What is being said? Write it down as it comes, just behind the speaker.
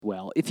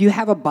well. If you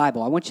have a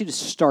Bible, I want you to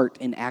start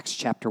in Acts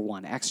chapter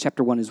 1. Acts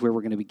chapter 1 is where we're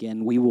going to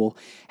begin. We will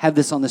have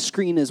this on the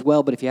screen as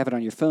well, but if you have it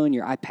on your phone,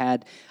 your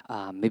iPad,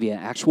 maybe an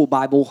actual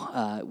Bible,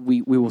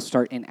 we will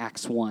start in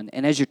Acts 1.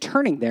 And as you're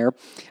turning there,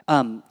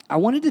 I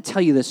wanted to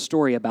tell you this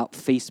story about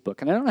Facebook.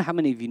 And I don't know how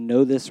many of you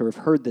know this or have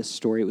heard this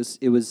story.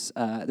 There was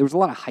a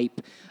lot of hype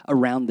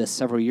around this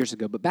several years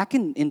ago. But back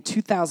in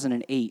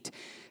 2008,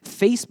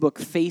 Facebook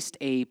faced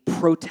a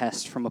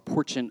protest from a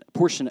portion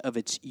of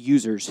its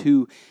users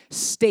who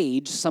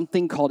staged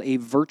something called a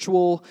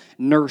virtual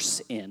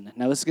nurse-in.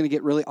 Now, this is going to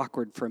get really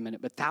awkward for a minute,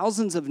 but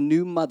thousands of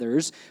new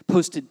mothers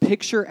posted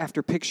picture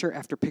after picture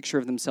after picture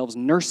of themselves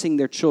nursing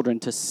their children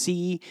to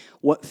see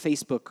what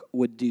Facebook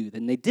would do.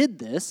 Then they did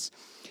this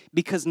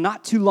because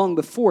not too long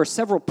before,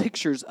 several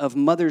pictures of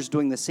mothers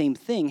doing the same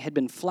thing had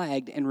been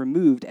flagged and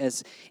removed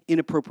as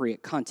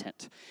inappropriate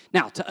content.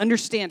 Now, to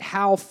understand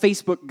how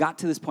Facebook got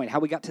to this point, how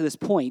we got to this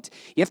point,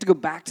 you have to go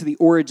back to the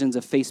origins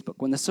of Facebook.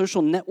 When the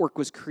social network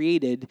was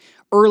created,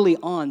 early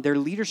on, their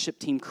leadership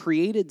team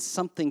created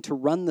something to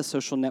run the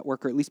social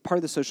network, or at least part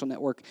of the social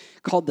network,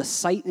 called the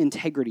Site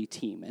Integrity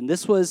Team. And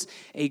this was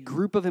a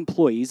group of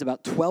employees,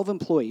 about 12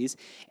 employees,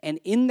 and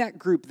in that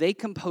group, they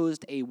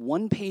composed a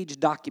one-page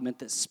document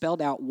that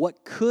spelled out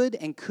what could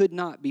and could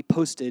not be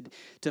posted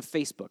to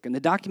Facebook. And the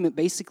document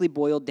basically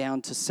boiled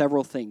down to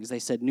several things. They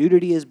said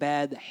nudity is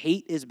bad,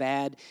 hate is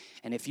bad,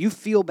 and if you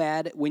feel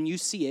bad when you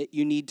see it,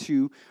 you need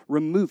to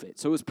remove it.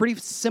 So it was pretty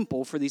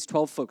simple for these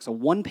 12 folks. A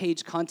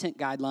one-page content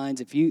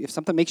guidelines. If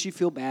something makes you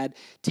feel bad,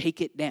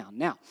 take it down.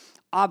 Now,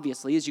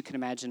 obviously, as you can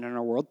imagine in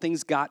our world,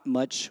 things got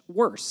much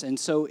worse. And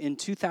so in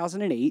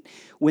 2008,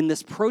 when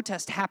this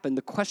protest happened,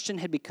 the question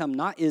had become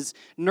not is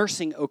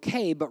nursing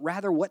okay, but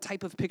rather what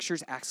type of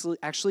pictures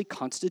actually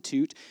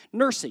constitute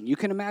nursing. You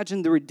can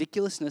imagine the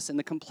ridiculousness and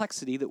the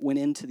complexity that went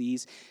into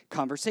these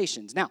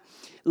conversations. Now,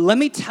 let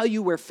me tell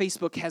you where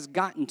Facebook has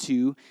gotten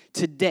to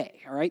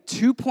today, all right?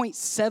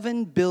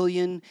 2.7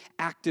 billion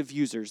active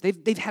users.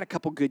 They've had a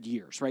couple good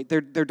years, right?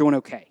 They're doing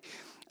okay.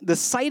 The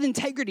Site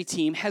Integrity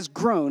Team has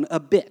grown a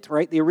bit,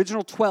 right? The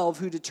original 12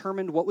 who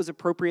determined what was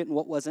appropriate and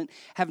what wasn't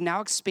have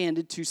now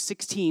expanded to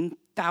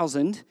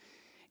 16,000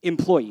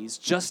 employees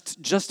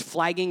just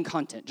flagging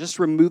content, just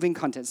removing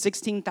content.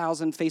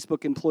 16,000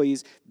 Facebook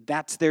employees,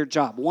 that's their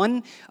job.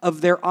 One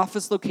of their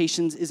office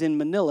locations is in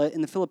Manila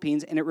in the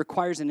Philippines, and it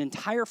requires an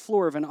entire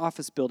floor of an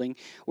office building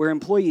where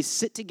employees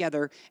sit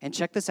together and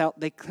check this out.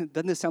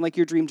 Doesn't this sound like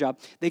your dream job?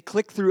 They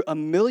click through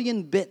 1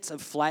 million bits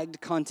of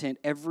flagged content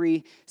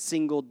every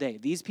single day.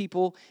 These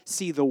people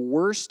see the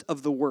worst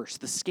of the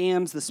worst. The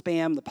scams, the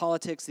spam, the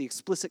politics, the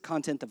explicit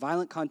content, the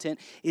violent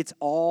content, it's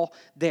all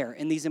there.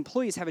 And these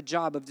employees have a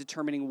job of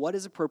determining what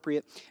is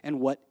appropriate and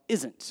what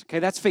isn't. Okay,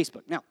 that's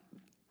Facebook. Now,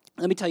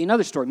 let me tell you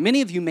another story.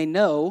 Many of you may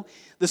know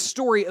the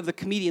story of the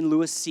comedian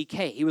Louis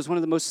C.K. He was one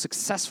of the most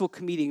successful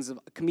comedians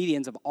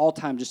of all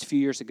time just a few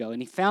years ago,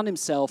 and he found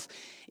himself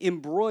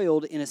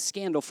embroiled in a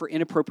scandal for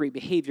inappropriate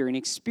behavior and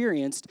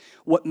experienced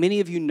what many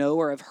of you know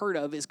or have heard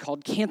of is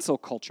called cancel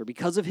culture.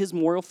 Because of his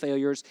moral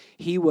failures,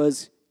 he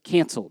was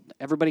canceled.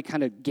 Everybody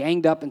kind of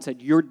ganged up and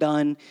said, "You're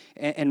done,"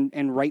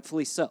 and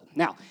rightfully so.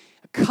 Now,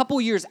 a couple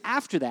years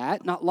after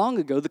that, not long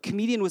ago, the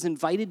comedian was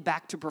invited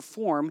back to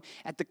perform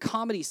at the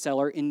Comedy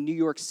Cellar in New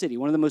York City,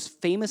 one of the most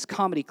famous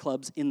comedy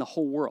clubs in the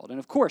whole world. And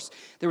of course,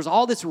 there was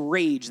all this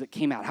rage that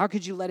came out. How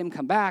could you let him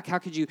come back? How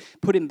could you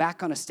put him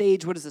back on a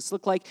stage? What does this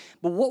look like?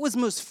 But what was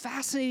most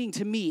fascinating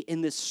to me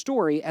in this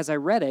story as I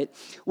read it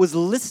was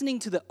listening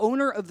to the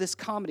owner of this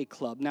comedy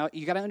club. Now,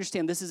 you got to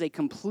understand, this is a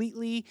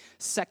completely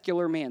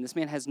secular man. This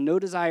man has no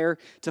desire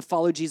to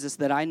follow Jesus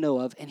that I know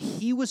of, and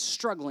he was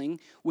struggling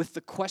with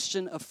the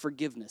question of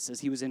forgiveness as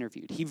he was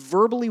interviewed. He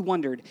verbally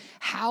wondered,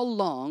 how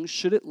long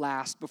should it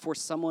last before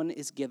someone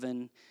is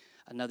given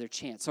another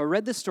chance? So I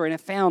read this story and I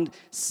found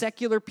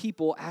secular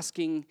people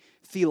asking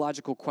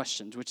theological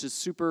questions, which is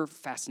super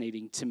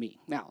fascinating to me.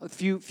 Now, a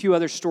few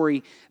other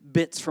story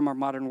bits from our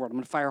modern world. I'm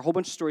going to fire a whole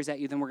bunch of stories at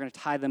you, then we're going to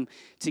tie them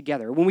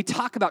together. When we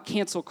talk about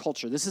cancel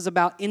culture, this is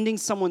about ending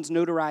someone's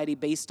notoriety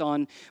based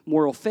on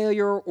moral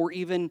failure or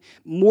even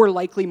more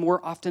likely,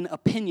 more often,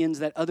 opinions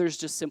that others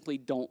just simply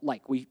don't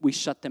like. We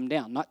shut them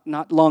down.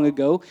 Not long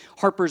ago,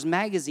 Harper's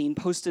Magazine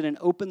posted an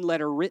open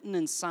letter written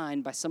and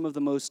signed by some of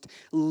the most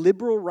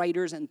liberal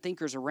writers and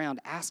thinkers around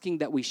asking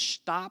that we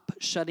stop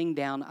shutting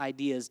down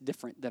ideas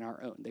different than our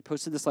own. They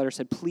posted this letter,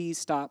 said, please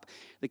stop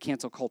the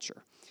cancel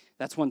culture.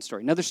 That's one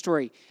story. Another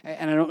story,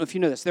 and I don't know if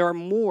you know this, there are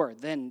more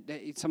than,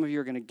 some of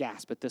you are going to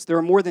gasp at this, there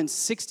are more than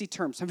 60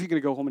 terms. Some of you are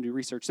going to go home and do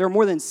research. There are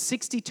more than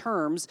 60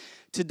 terms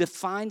to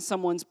define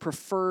someone's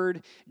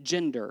preferred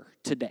gender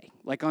today.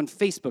 Like on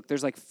Facebook,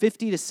 there's like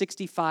 50 to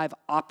 65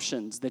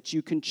 options that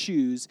you can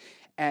choose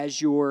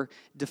as your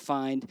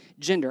defined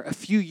gender. A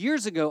few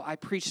years ago, I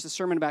preached a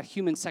sermon about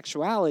human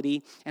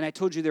sexuality, and I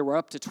told you there were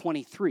up to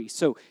 23.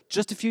 So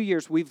just a few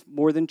years, we've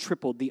more than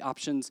tripled the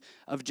options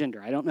of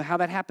gender. I don't know how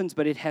that happens,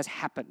 but it has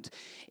happened.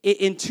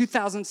 In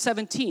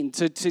 2017,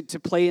 to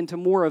play into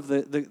more of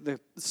the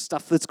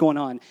stuff that's going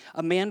on,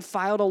 a man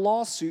filed a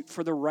lawsuit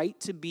for the right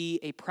to be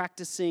a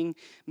practicing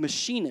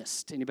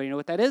machinist. Anybody know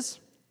what that is?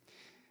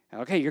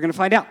 Okay, you're going to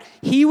find out.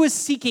 He was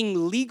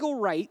seeking legal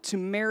right to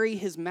marry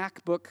his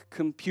MacBook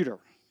computer.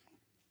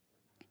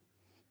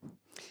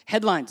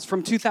 Headlines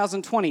from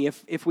 2020,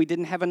 if we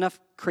didn't have enough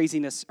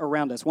craziness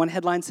around us. One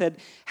headline said,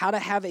 how to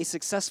have a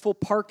successful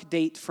park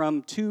date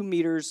from 2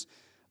 meters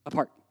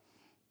apart.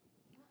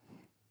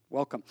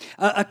 Welcome.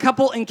 A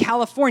couple in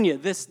California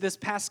this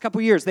past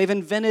couple years, they've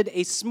invented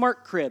a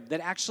smart crib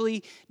that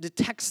actually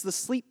detects the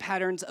sleep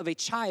patterns of a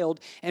child,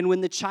 and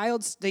when the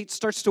child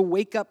starts to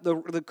wake up,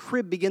 the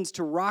crib begins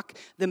to rock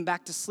them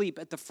back to sleep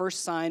at the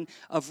first sign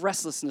of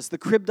restlessness. The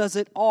crib does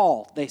it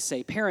all, they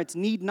say. Parents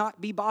need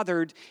not be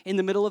bothered in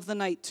the middle of the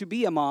night to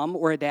be a mom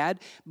or a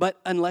dad,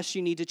 but unless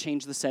you need to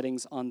change the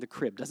settings on the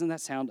crib. Doesn't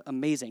that sound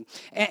amazing?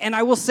 And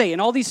I will say, in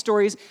all these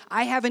stories,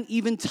 I haven't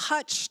even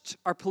touched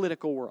our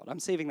political world.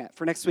 I'm saving that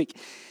for next week.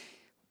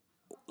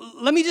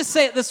 Let me just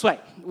say it this way.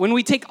 When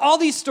we take all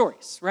these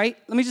stories, right?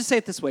 Let me just say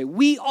it this way.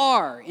 We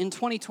are, in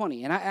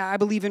 2020, and I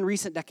believe in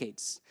recent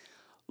decades,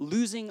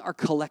 losing our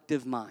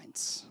collective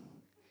minds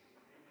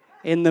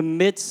in the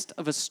midst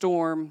of a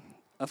storm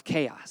of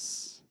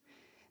chaos.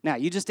 Now,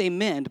 you just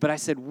amened, but I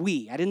said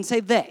we. I didn't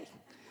say they.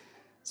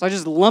 So I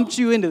just lumped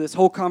you into this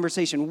whole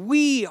conversation.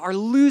 We are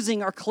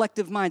losing our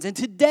collective minds. And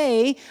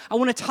today, I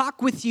want to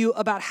talk with you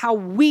about how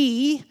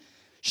we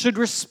should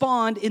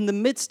respond in the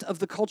midst of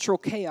the cultural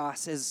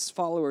chaos as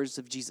followers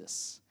of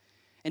Jesus.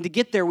 And to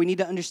get there, we need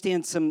to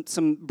understand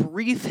some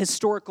brief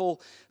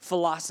historical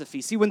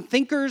philosophy. See, when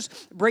thinkers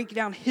break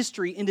down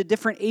history into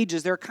different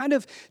ages, there are kind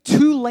of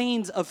two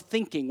lanes of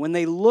thinking when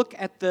they look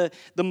at the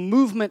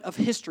movement of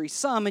history.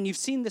 Some, and you've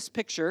seen this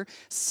picture,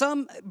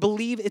 some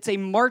believe it's a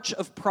march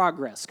of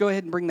progress. Go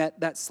ahead and bring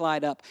that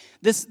slide up.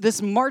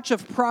 This march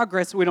of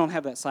progress, we don't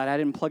have that slide. I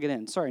didn't plug it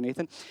in. Sorry,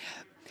 Nathan.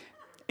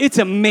 It's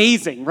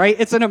amazing, right?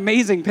 It's an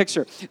amazing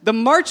picture. The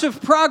March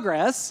of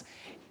Progress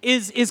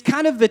is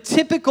kind of the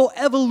typical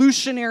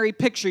evolutionary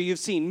picture you've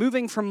seen,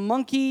 moving from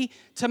monkey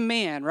to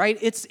man, right?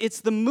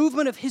 It's the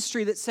movement of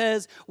history that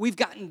says we've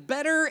gotten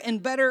better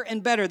and better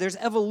and better. There's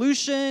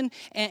evolution,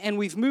 and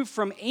we've moved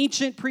from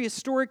ancient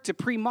prehistoric to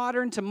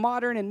pre-modern to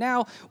modern, and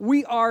now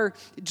we are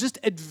just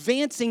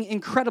advancing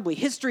incredibly.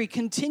 History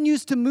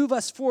continues to move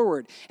us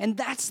forward, and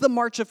that's the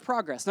march of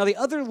progress. Now, the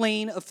other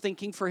lane of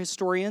thinking for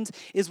historians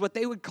is what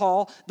they would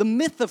call the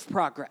myth of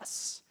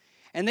progress.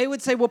 And they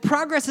would say, well,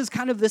 progress is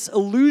kind of this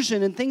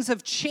illusion, and things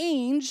have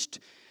changed,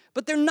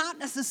 but they're not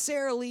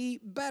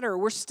necessarily better.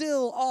 We're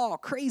still all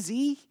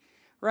crazy,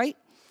 right?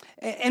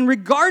 And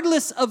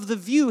regardless of the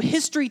view,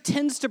 history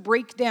tends to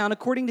break down,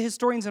 according to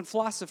historians and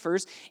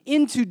philosophers,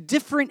 into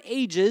different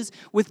ages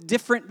with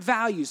different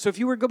values. So if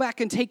you were to go back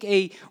and take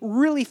a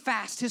really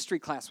fast history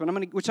class, which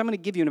I'm going to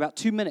give you in about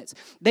 2 minutes,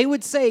 they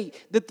would say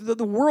that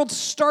the world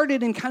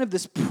started in kind of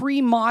this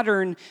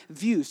pre-modern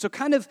view. So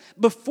kind of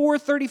before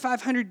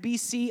 3500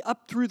 BC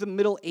up through the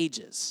Middle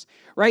Ages,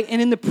 right?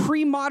 And in the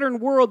pre-modern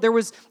world, there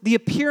was the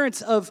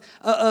appearance of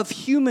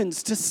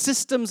humans to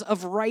systems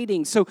of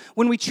writing. So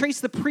when we trace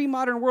the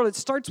pre-modern world, it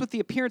starts with the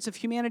appearance of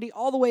humanity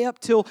all the way up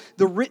till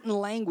the written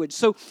language.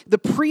 So the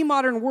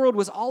pre-modern world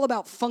was all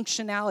about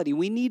functionality.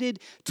 We needed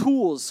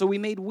tools, so we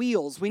made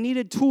wheels. We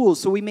needed tools,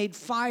 so we made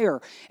fire.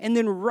 And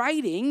then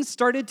writing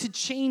started to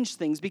change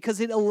things because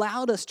it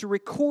allowed us to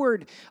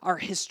record our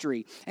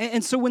history.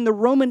 And so when the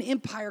Roman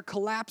Empire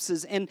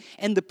collapses and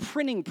the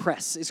printing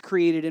press is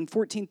created in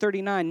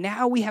 1439,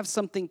 now we have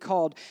something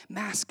called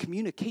mass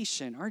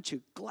communication. Aren't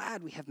you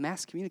glad we have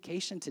mass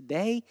communication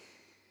today?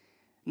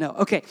 No,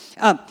 okay.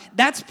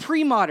 That's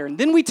pre-modern.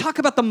 Then we talk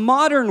about the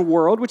modern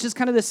world, which is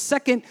kind of the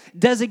second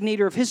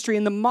designator of history.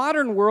 And the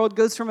modern world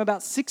goes from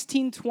about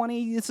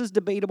 1620, this is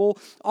debatable,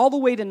 all the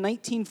way to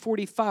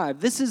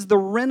 1945. This is the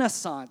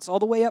Renaissance, all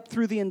the way up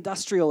through the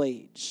Industrial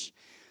Age.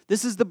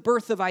 This is the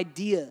birth of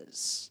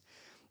ideas.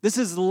 This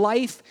is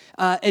life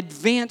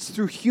advanced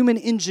through human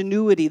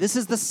ingenuity. This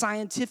is the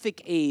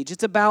scientific age.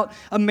 It's about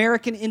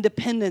American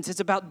independence. It's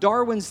about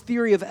Darwin's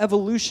theory of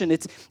evolution.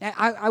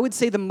 I would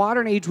say the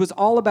modern age was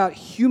all about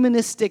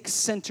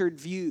humanistic-centered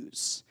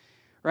views,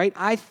 right?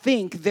 I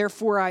think,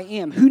 therefore I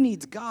am. Who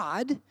needs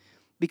God?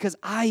 Because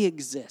I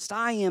exist.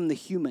 I am the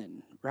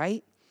human,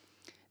 right?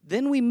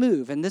 Then we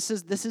move, and this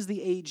is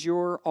the age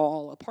you're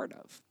all a part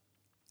of.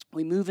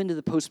 We move into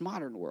the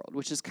postmodern world,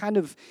 which is kind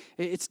of,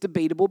 it's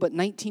debatable, but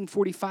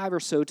 1945 or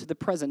so to the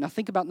present. Now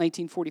think about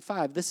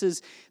 1945. This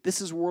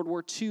is World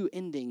War II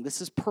ending.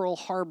 This is Pearl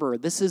Harbor.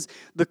 This is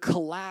the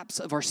collapse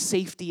of our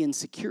safety and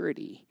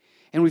security.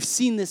 And we've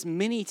seen this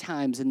many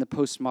times in the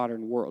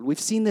postmodern world. We've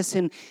seen this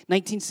in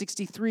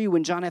 1963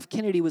 when John F.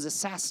 Kennedy was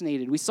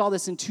assassinated. We saw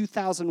this in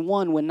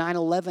 2001 when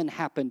 9/11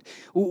 happened.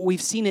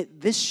 We've seen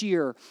it this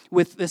year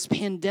with this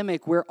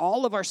pandemic where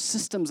all of our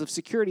systems of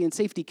security and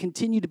safety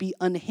continue to be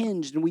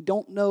unhinged and we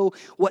don't know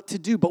what to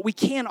do. But we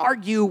can't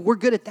argue we're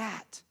good at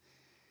that.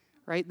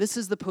 Right? This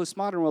is the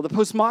postmodern world. The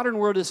postmodern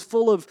world is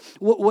full of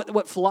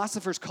what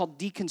philosophers call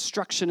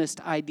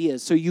deconstructionist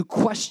ideas. So you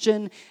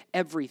question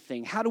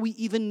everything. How do we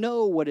even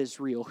know what is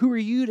real? Who are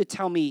you to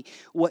tell me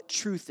what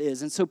truth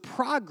is? And so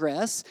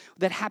progress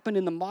that happened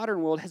in the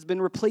modern world has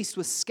been replaced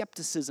with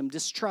skepticism,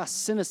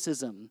 distrust,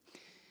 cynicism.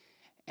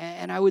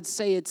 And I would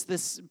say it's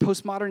this,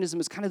 postmodernism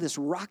is kind of this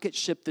rocket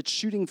ship that's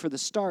shooting for the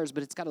stars,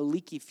 but it's got a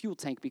leaky fuel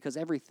tank because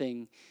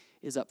everything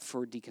is up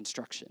for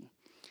deconstruction.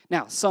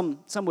 Now, some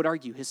would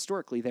argue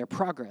historically their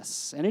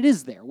progress, and it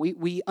is there.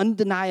 We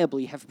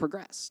undeniably have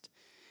progressed.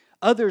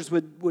 Others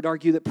would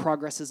argue that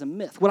progress is a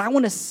myth. What I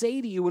want to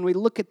say to you when we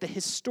look at the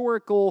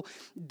historical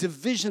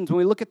divisions, when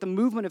we look at the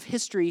movement of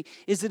history,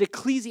 is that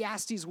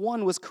Ecclesiastes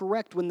 1 was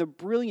correct when the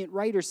brilliant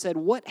writer said,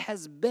 what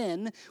has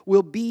been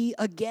will be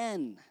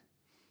again.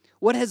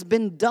 What has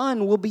been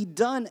done will be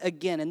done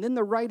again. And then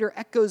the writer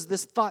echoes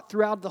this thought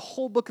throughout the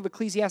whole book of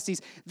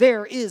Ecclesiastes.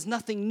 There is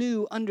nothing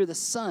new under the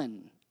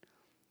sun.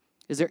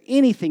 Is there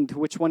anything to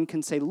which one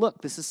can say,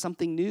 look, this is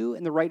something new?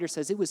 And the writer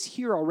says, it was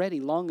here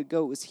already long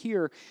ago. It was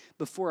here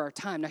before our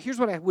time. Now, here's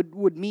what I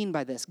would mean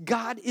by this.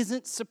 God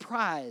isn't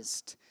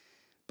surprised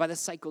by the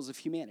cycles of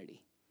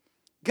humanity.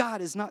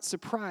 God is not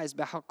surprised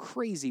by how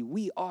crazy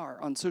we are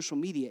on social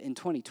media in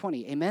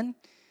 2020. Amen?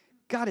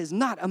 God is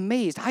not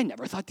amazed. I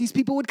never thought these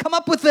people would come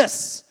up with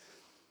this.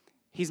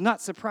 He's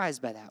not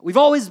surprised by that. We've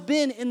always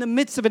been in the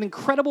midst of an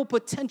incredible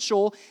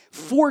potential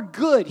for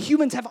good.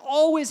 Humans have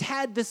always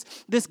had this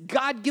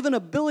God-given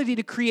ability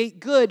to create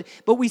good,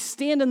 but we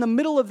stand in the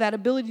middle of that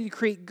ability to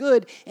create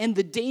good and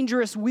the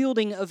dangerous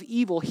wielding of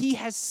evil. He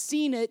has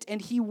seen it, and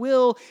he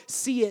will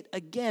see it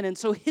again. And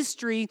so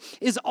history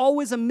is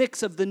always a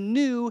mix of the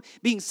new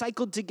being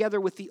cycled together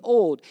with the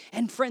old.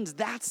 And friends,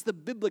 that's the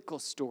biblical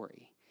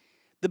story.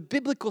 The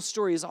biblical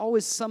story is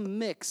always some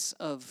mix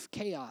of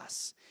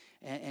chaos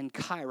and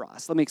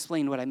kairos. Let me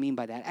explain what I mean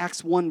by that.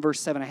 Acts 1, verse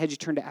 7. I had you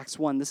turn to Acts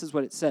 1. This is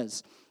what it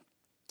says.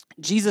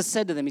 Jesus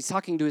said to them, he's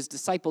talking to his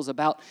disciples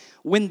about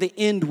when the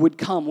end would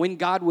come, when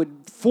God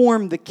would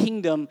form the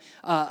kingdom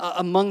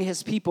among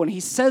his people. And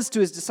he says to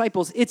his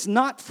disciples, it's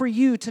not for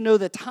you to know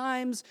the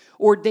times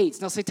or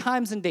dates. Now say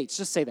times and dates.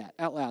 Just say that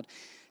out loud.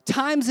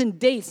 Times and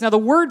dates. Now, the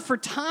word for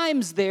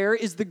times there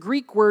is the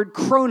Greek word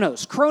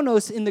chronos.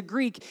 Chronos in the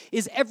Greek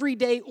is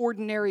everyday,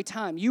 ordinary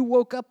time. You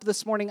woke up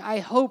this morning. I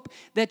hope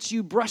that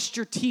you brushed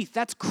your teeth.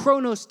 That's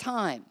chronos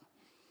time.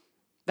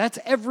 That's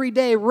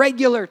everyday,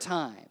 regular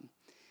time.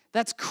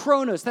 That's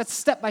chronos. That's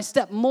step by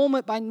step,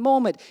 moment by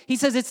moment. He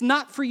says it's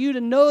not for you to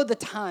know the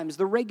times,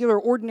 the regular,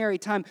 ordinary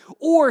time.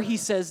 Or he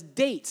says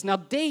dates. Now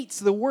dates,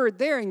 the word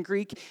there in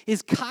Greek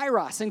is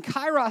kairos. And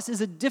kairos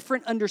is a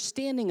different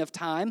understanding of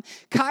time.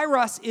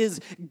 Kairos is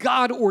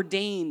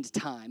God-ordained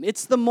time.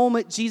 It's the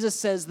moment Jesus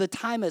says the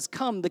time has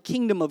come. The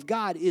kingdom of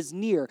God is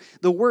near.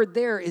 The word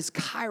there is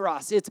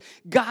kairos. It's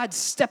God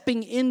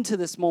stepping into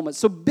this moment.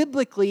 So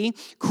biblically,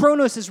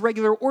 chronos is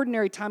regular,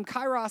 ordinary time.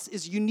 Kairos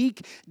is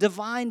unique,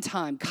 divine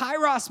time.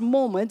 Kairos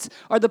moments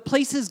are the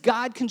places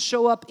God can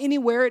show up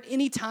anywhere at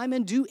any time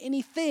and do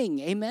anything.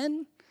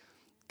 Amen?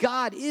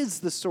 God is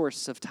the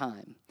source of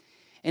time.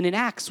 And in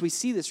Acts, we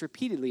see this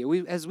repeatedly.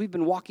 As we've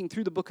been walking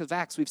through the book of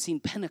Acts, we've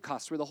seen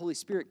Pentecost, where the Holy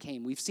Spirit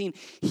came. We've seen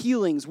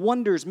healings,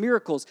 wonders,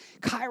 miracles.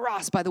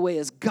 Kairos, by the way,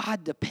 is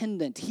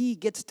God-dependent. He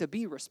gets to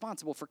be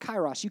responsible for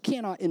Kairos. You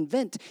cannot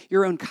invent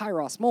your own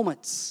Kairos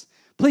moments.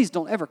 Please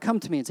don't ever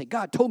come to me and say,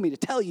 God told me to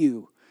tell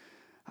you.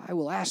 I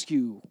will ask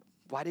you,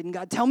 why didn't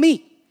God tell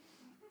me?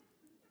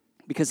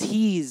 Because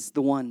he's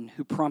the one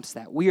who prompts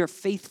that. We are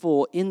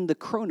faithful in the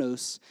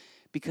chronos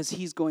because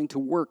he's going to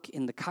work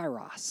in the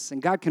kairos.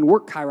 And God can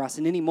work kairos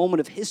in any moment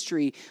of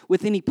history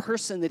with any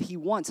person that he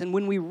wants. And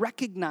when we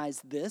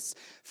recognize this,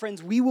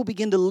 friends, we will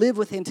begin to live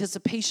with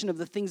anticipation of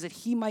the things that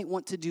he might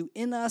want to do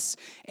in us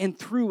and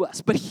through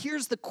us. But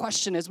here's the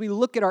question. As we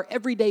look at our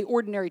everyday,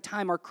 ordinary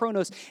time, our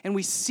chronos, and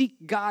we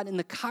seek God in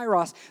the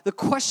kairos, the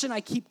question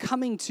I keep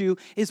coming to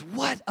is,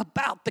 what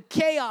about the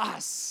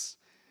chaos?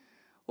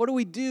 What do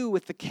we do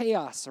with the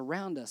chaos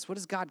around us? What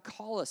does God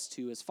call us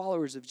to as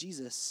followers of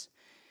Jesus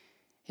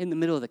in the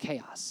middle of the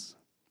chaos?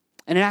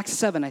 And in Acts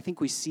 7, I think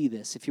we see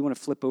this. If you want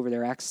to flip over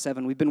there, Acts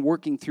 7, we've been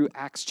working through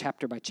Acts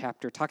chapter by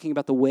chapter, talking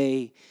about the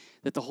way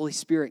that the Holy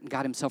Spirit and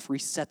God himself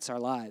resets our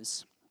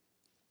lives.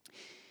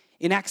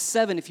 In Acts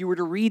 7, if you were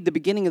to read the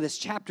beginning of this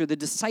chapter, the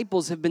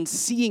disciples have been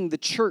seeing the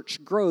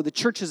church grow. The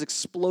church is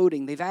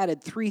exploding. They've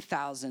added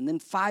 3,000, then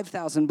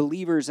 5,000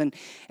 believers, and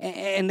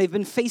they've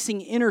been facing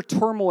inner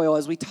turmoil,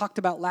 as we talked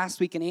about last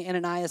week in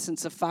Ananias and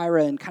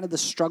Sapphira, and kind of the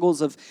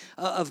struggles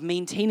of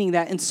maintaining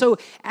that. And so,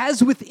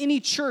 as with any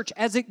church,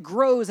 as it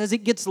grows, as it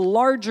gets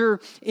larger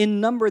in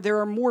number,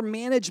 there are more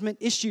management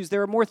issues.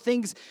 There are more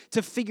things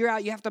to figure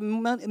out. You have to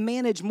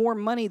manage more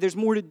money. There's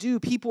more to do.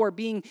 People are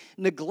being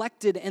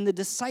neglected, and the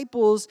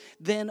disciples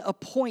then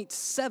appoint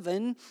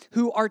 7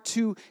 who are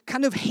to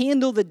kind of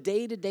handle the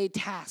day-to-day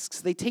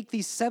tasks. They take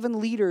these 7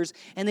 leaders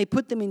and they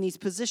put them in these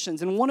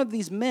positions. And one of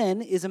these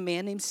men is a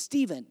man named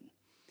Stephen.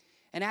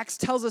 And Acts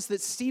tells us that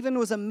Stephen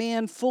was a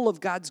man full of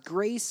God's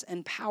grace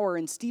and power,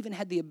 and Stephen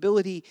had the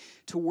ability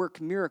to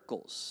work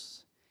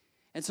miracles.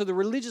 And so the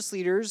religious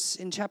leaders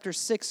in chapter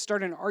 6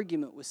 start an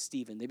argument with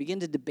Stephen. They begin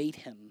to debate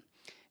him.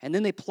 And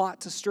then they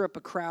plot to stir up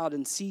a crowd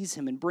and seize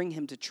him and bring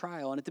him to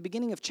trial. And at the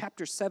beginning of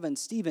chapter 7,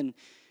 Stephen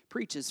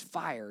preaches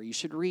fire. You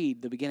should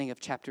read the beginning of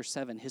chapter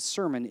 7. His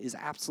sermon is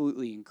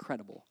absolutely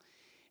incredible.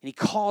 And he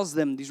calls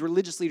them, these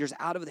religious leaders,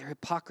 out of their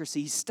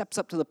hypocrisy. He steps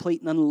up to the plate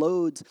and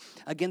unloads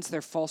against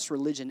their false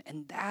religion.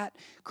 And that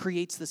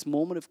creates this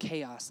moment of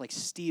chaos like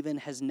Stephen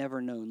has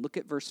never known. Look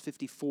at verse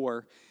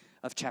 54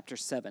 of chapter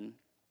 7.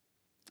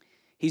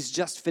 He's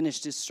just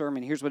finished his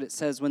sermon. Here's what it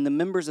says. When the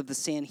members of the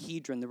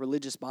Sanhedrin, the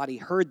religious body,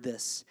 heard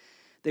this,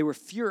 they were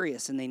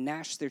furious and they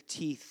gnashed their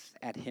teeth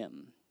at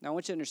him. Now, I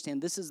want you to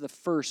understand, this is the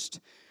first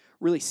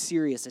really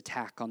serious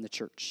attack on the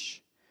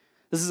church.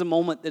 This is a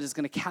moment that is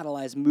going to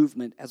catalyze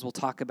movement, as we'll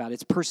talk about.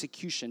 It's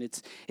persecution.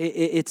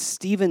 It's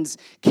Stephen's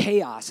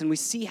chaos. And we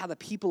see how the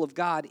people of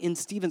God, in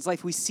Stephen's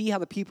life, we see how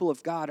the people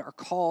of God are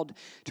called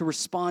to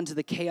respond to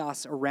the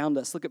chaos around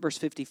us. Look at verse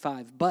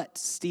 55. But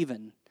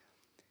Stephen,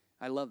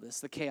 I love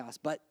this, the chaos.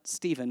 But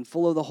Stephen,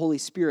 full of the Holy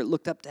Spirit,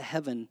 looked up to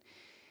heaven,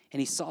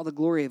 and he saw the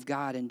glory of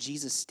God and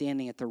Jesus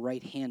standing at the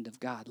right hand of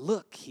God.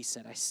 Look, he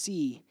said, I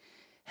see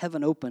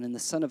heaven open and the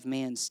Son of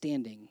Man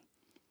standing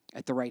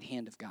at the right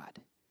hand of God.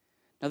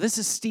 Now, this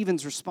is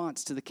Stephen's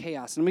response to the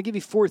chaos. And I'm going to give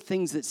you 4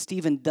 things that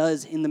Stephen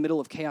does in the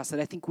middle of chaos that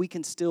I think we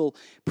can still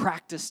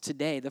practice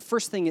today. The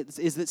first thing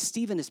is that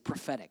Stephen is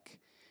prophetic.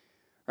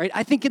 Right?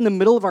 I think in the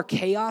middle of our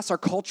chaos, our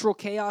cultural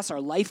chaos,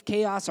 our life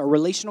chaos, our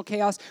relational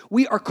chaos,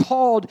 we are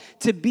called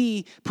to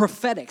be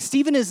prophetic.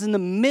 Stephen is in the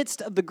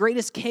midst of the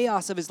greatest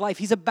chaos of his life.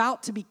 He's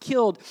about to be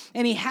killed,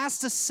 and he has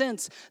to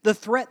sense the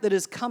threat that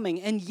is coming.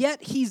 And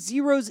yet he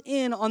zeroes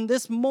in on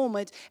this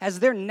moment as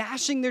they're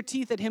gnashing their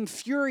teeth at him,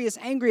 furious,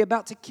 angry,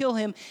 about to kill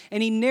him,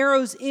 and he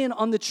narrows in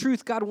on the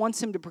truth God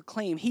wants him to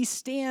proclaim. He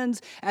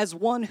stands as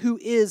one who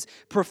is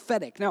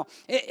prophetic. Now,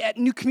 at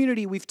New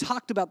Community, we've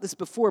talked about this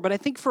before, but I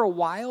think for a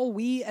while,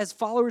 we as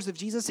followers of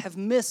Jesus have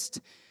missed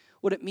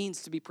what it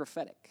means to be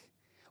prophetic.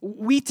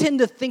 We tend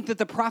to think that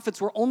the prophets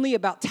were only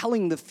about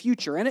telling the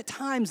future, and at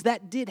times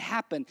that did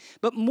happen.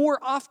 But more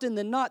often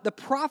than not, the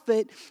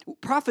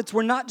prophets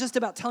were not just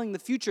about telling the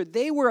future.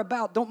 They were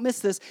about, don't miss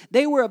this,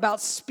 they were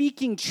about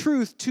speaking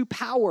truth to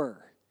power.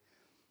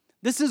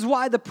 This is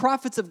why the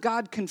prophets of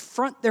God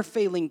confront their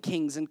failing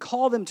kings and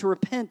call them to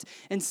repent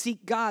and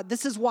seek God.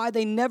 This is why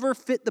they never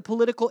fit the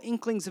political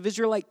inklings of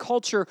Israelite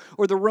culture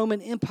or the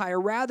Roman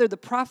Empire. Rather, the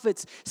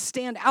prophets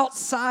stand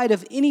outside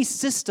of any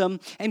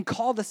system and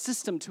call the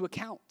system to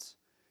account.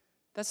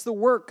 That's the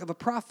work of a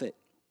prophet.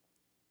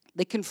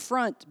 They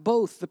confront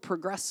both the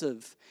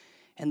progressive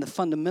and the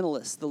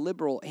fundamentalist, the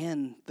liberal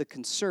and the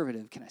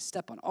conservative. Can I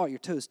step on all your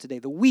toes today?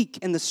 The weak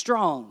and the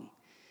strong,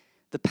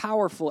 the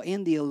powerful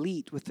and the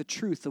elite, with the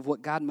truth of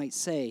what God might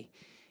say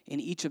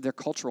in each of their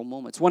cultural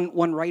moments.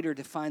 One writer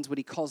defines what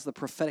he calls the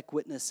prophetic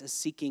witness as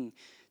seeking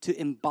to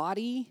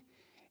embody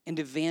and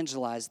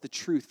evangelize the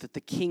truth that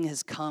the king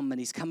has come and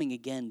he's coming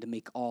again to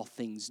make all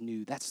things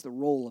new. That's the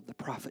role of the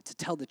prophet, to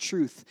tell the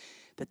truth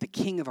that the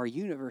king of our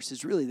universe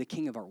is really the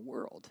king of our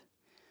world.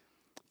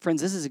 Friends,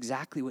 this is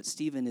exactly what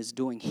Stephen is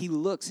doing. He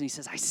looks and he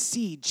says, I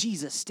see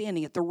Jesus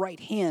standing at the right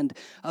hand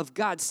of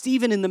God.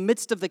 Stephen, in the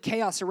midst of the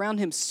chaos around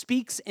him,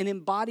 speaks and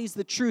embodies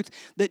the truth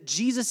that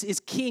Jesus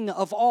is king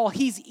of all.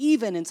 He's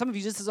even, and some of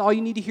you, this is all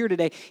you need to hear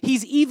today,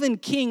 he's even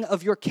king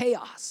of your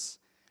chaos.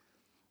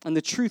 And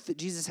the truth that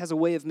Jesus has a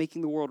way of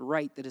making the world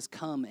right that has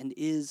come and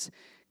is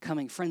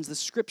coming. Friends, the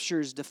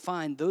scriptures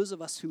define those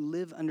of us who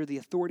live under the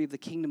authority of the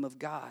kingdom of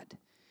God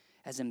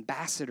as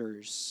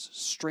ambassadors,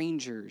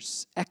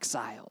 strangers,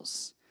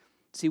 exiles.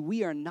 See,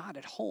 we are not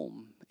at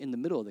home in the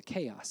middle of the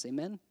chaos,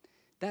 amen?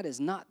 That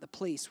is not the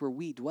place where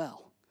we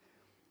dwell.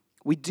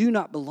 We do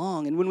not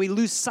belong. And when we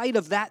lose sight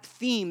of that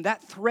theme,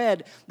 that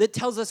thread that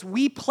tells us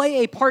we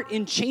play a part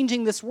in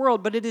changing this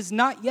world, but it is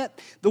not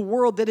yet the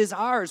world that is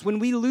ours. When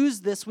we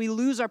lose this, we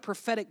lose our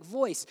prophetic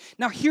voice.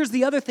 Now, here's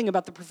the other thing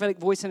about the prophetic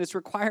voice and its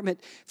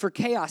requirement for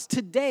chaos.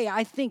 Today,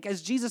 I think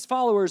as Jesus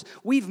followers,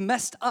 we've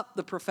messed up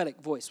the prophetic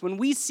voice. When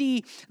we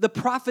see the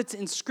prophets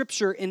in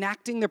Scripture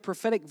enacting their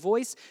prophetic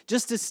voice,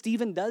 just as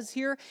Stephen does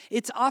here,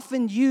 it's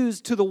often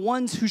used to the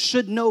ones who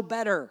should know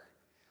better.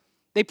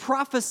 They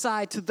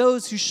prophesy to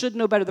those who should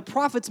know better. The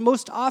prophets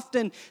most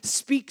often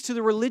speak to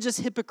the religious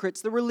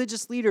hypocrites, the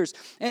religious leaders.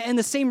 And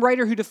the same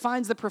writer who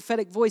defines the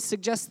prophetic voice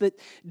suggests that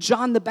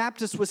John the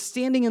Baptist was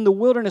standing in the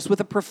wilderness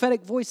with a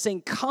prophetic voice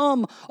saying,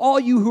 come,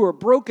 all you who are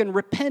broken,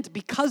 repent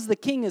because the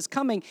king is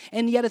coming.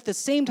 And yet at the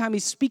same time,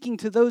 he's speaking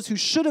to those who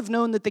should have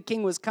known that the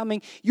king was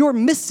coming. You're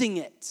missing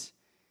it.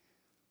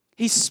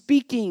 He's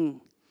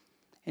speaking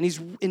and he's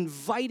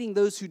inviting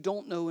those who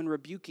don't know and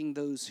rebuking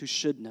those who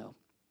should know.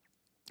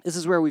 This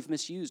is where we've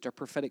misused our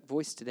prophetic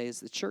voice today as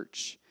the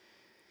church.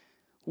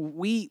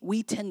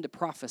 We tend to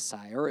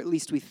prophesy, or at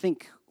least we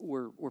think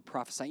we're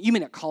prophesying. You may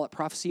not call it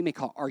prophecy, you may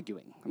call it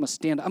arguing. I'm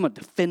going to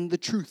defend the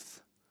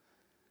truth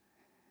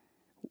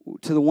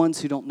to the ones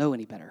who don't know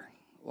any better,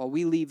 while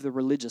we leave the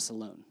religious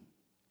alone.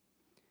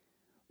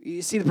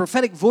 You see, the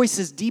prophetic voice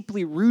is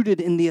deeply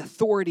rooted in the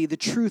authority, the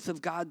truth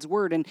of God's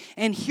word.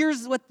 And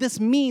here's what this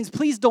means.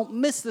 Please don't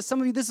miss this.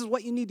 Some of you, this is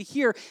what you need to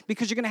hear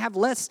because you're going to have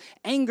less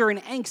anger and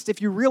angst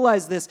if you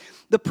realize this.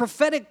 The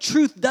prophetic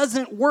truth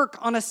doesn't work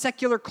on a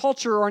secular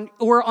culture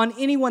or on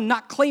anyone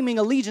not claiming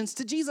allegiance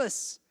to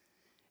Jesus.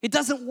 It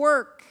doesn't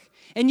work.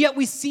 And yet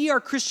we see our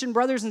Christian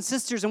brothers and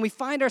sisters, and we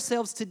find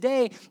ourselves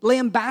today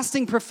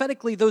lambasting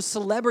prophetically those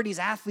celebrities,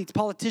 athletes,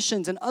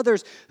 politicians, and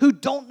others who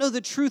don't know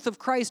the truth of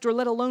Christ or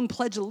let alone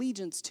pledge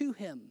allegiance to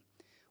him.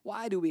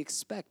 Why do we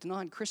expect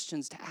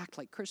non-Christians to act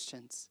like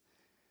Christians?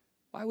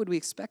 Why would we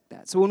expect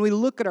that? So when we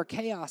look at our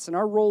chaos and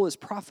our role as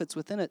prophets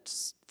within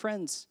it,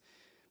 friends,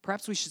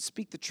 perhaps we should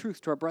speak the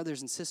truth to our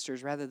brothers and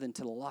sisters rather than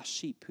to the lost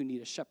sheep who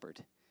need a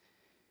shepherd.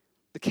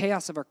 The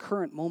chaos of our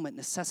current moment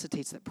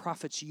necessitates that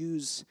prophets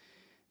use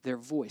their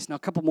voice. Now, a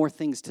couple more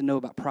things to know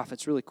about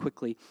prophets really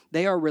quickly.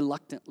 They are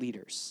reluctant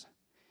leaders.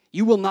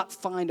 You will not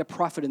find a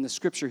prophet in the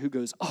scripture who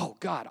goes, "Oh,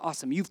 God,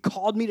 awesome. You've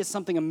called me to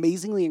something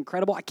amazingly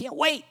incredible. I can't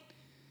wait."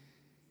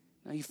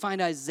 Now, you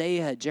find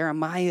Isaiah,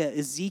 Jeremiah,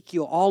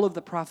 Ezekiel, all of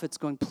the prophets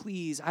going,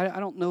 "Please, I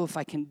don't know if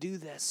I can do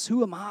this.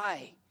 Who am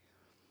I?"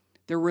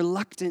 They're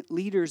reluctant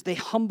leaders. They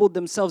humbled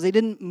themselves. They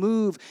didn't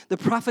move. The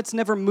prophets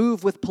never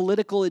move with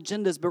political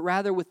agendas, but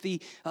rather with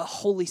the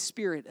Holy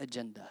Spirit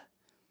agenda.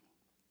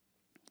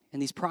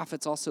 And these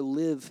prophets also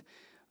live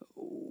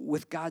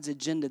with God's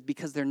agenda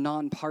because they're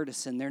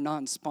nonpartisan, they're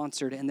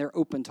non-sponsored, and they're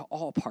open to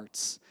all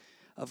parts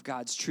of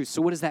God's truth.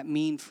 So what does that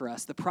mean for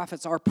us? The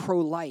prophets are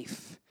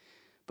pro-life,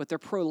 but they're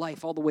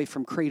pro-life all the way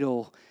from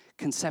cradle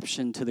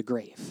conception to the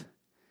grave.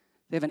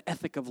 They have an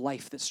ethic of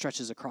life that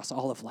stretches across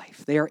all of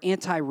life. They are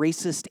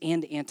anti-racist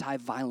and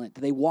anti-violent.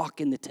 They walk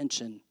in the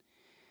tension.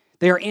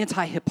 They are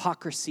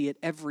anti-hypocrisy at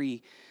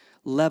every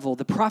level.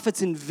 The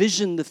prophets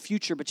envision the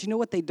future, but you know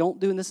what they don't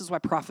do? And this is why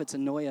prophets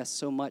annoy us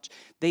so much.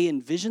 They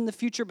envision the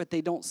future, but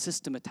they don't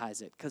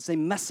systematize it because they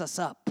mess us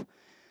up.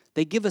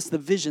 They give us the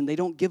vision. They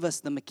don't give us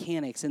the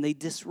mechanics, and they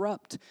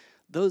disrupt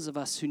those of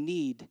us who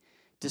need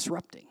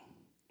disrupting.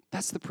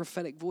 That's the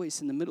prophetic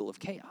voice in the middle of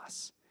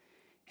chaos.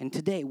 And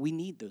today, we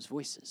need those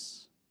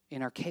voices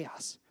in our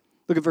chaos.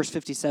 Look at verse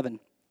 57.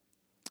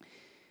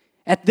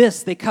 At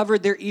this, they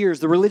covered their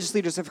ears. The religious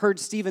leaders have heard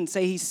Stephen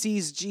say he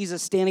sees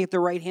Jesus standing at the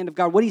right hand of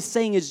God. What he's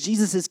saying is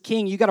Jesus is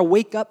king. You got to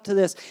wake up to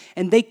this.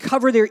 And they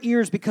cover their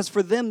ears because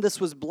for them,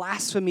 this was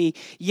blasphemy.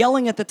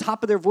 Yelling at the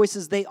top of their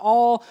voices, they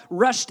all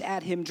rushed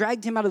at him,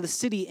 dragged him out of the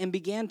city, and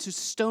began to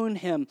stone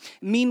him.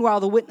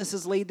 Meanwhile, the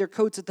witnesses laid their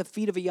coats at the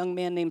feet of a young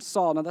man named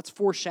Saul. Now, that's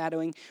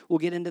foreshadowing. We'll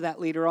get into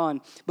that later on.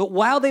 But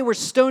while they were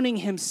stoning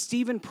him,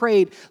 Stephen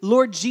prayed,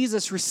 "Lord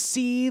Jesus,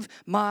 receive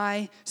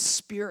my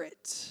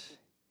spirit."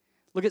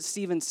 Look at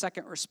Stephen's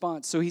second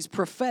response. So he's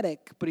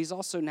prophetic, but he's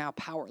also now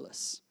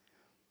powerless.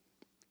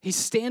 He's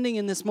standing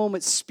in this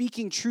moment,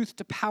 speaking truth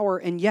to power,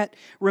 and yet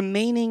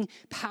remaining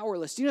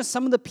powerless. Do you know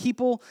some of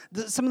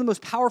the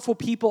most powerful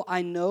people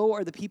I know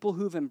are the people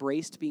who've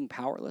embraced being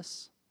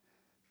powerless?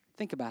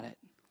 Think about it.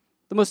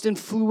 The most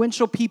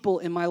influential people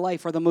in my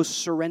life are the most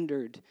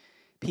surrendered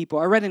people.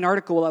 I read an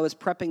article while I was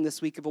prepping this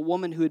week of a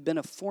woman who had been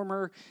a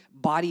former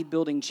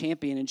bodybuilding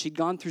champion, and she'd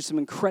gone through some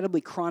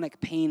incredibly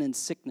chronic pain and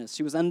sickness.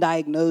 She was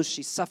undiagnosed.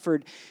 She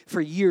suffered for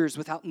years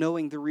without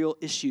knowing the real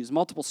issues.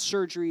 Multiple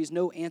surgeries,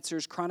 no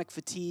answers, chronic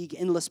fatigue,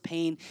 endless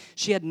pain.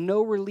 She had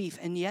no relief,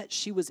 and yet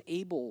she was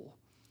able,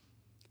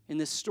 in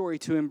this story,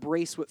 to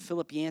embrace what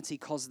Philip Yancey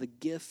calls the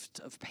gift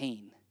of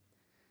pain.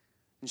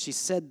 And she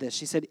said this.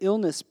 She said,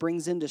 "Illness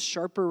brings into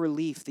sharper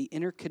relief the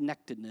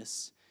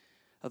interconnectedness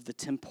of the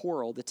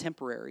temporal, the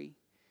temporary,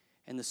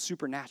 and the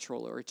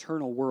supernatural or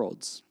eternal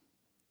worlds.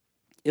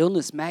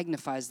 Illness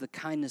magnifies the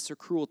kindness or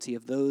cruelty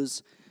of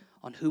those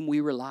on whom we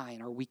rely in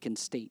our weakened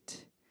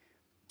state."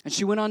 And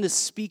she went on to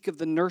speak of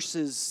the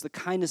nurses, the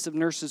kindness of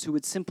nurses who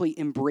would simply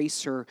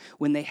embrace her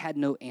when they had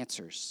no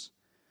answers.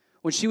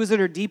 When she was at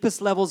her deepest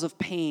levels of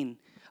pain,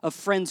 of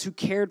friends who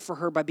cared for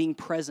her by being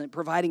present,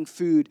 providing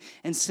food,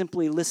 and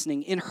simply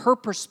listening. In her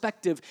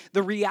perspective,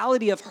 the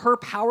reality of her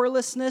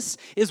powerlessness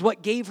is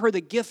what gave her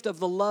the gift of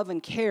the love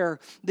and care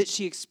that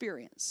she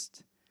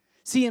experienced.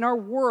 See, in our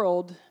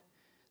world,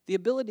 the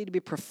ability to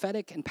be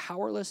prophetic and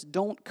powerless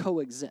don't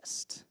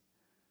coexist.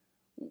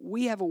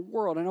 We have a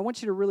world, and I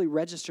want you to really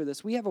register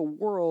this, we have a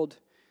world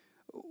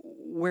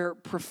where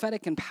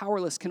prophetic and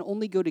powerless can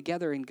only go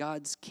together in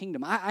God's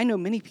kingdom. I know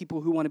many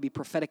people who want to be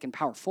prophetic and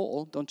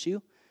powerful, don't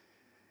you?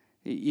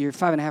 You're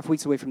 5.5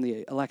 weeks away from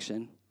the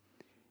election.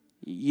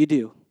 You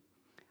do.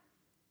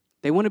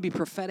 They want to be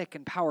prophetic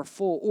and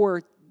powerful,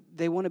 or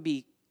they want to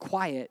be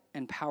quiet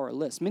and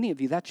powerless. Many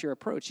of you, that's your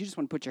approach. You just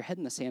want to put your head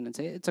in the sand and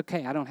say, "It's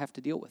okay, I don't have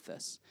to deal with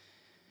this."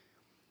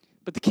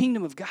 But the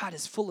kingdom of God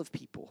is full of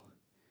people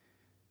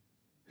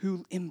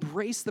who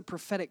embrace the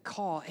prophetic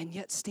call and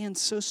yet stand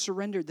so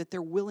surrendered that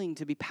they're willing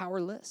to be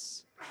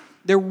powerless.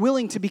 They're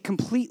willing to be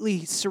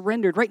completely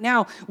surrendered. Right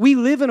now, we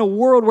live in a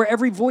world where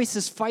every voice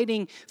is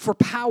fighting for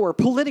power.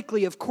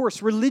 Politically, of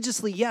course.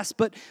 Religiously, yes.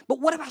 But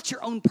what about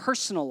your own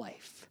personal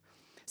life?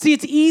 See,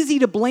 it's easy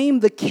to blame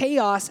the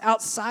chaos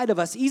outside of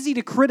us. Easy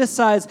to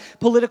criticize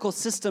political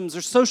systems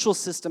or social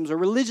systems or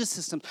religious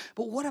systems.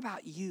 But what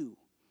about you?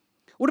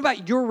 What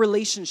about your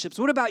relationships?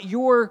 What about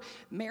your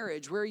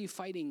marriage? Where are you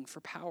fighting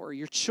for power?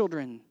 Your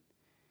children,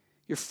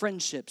 your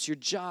friendships, your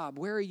job.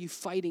 Where are you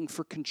fighting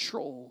for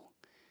control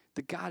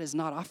that God has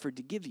not offered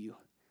to give you?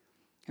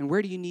 And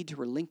where do you need to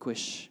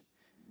relinquish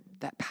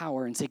that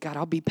power and say, God,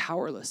 I'll be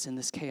powerless in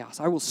this chaos.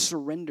 I will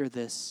surrender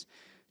this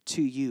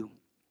to you.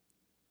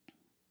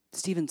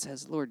 Stephen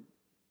says, Lord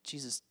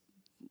Jesus,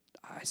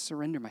 I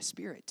surrender my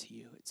spirit to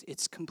you.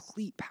 It's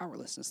complete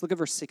powerlessness. Look at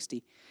verse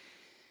 60.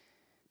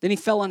 Then he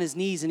fell on his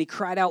knees and he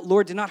cried out,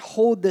 Lord, do not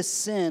hold this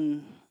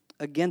sin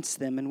against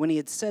them. And when he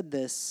had said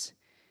this,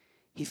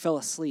 he fell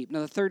asleep. Now,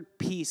 the third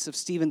piece of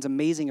Stephen's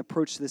amazing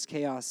approach to this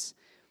chaos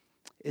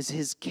is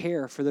his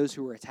care for those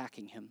who were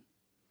attacking him.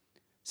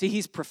 See,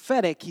 he's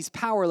prophetic, he's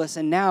powerless,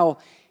 and now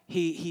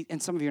he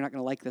and some of you are not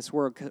going to like this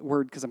word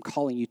because I'm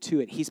calling you to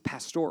it. He's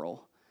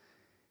pastoral.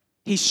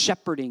 He's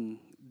shepherding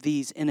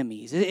these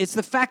enemies. It's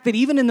the fact that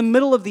even in the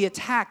middle of the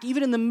attack,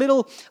 even in the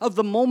middle of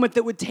the moment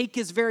that would take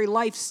his very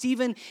life,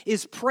 Stephen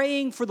is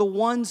praying for the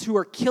ones who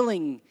are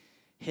killing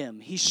him.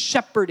 He's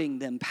shepherding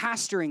them,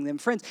 pastoring them.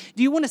 Friends,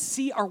 do you want to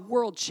see our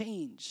world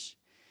change?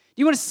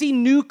 Do you want to see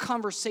new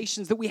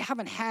conversations that we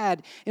haven't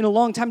had in a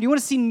long time? Do you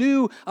want to see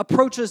new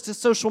approaches to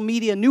social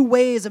media, new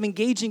ways of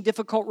engaging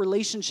difficult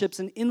relationships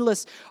and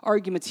endless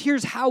arguments?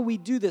 Here's how we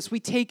do this. We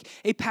take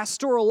a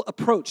pastoral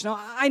approach. Now,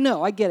 I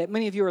know, I get it.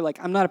 Many of you are like,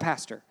 I'm not a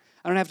pastor.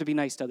 I don't have to be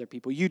nice to other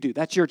people. You do.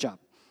 That's your job.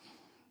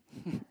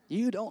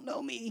 You don't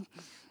know me.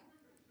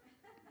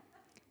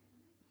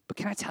 But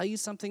can I tell you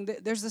something?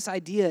 There's this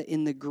idea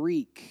in the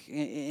Greek,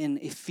 in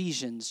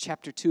Ephesians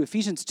chapter 2.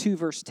 Ephesians 2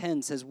 verse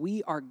 10 says,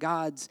 we are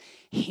God's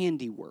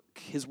handiwork,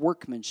 his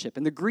workmanship.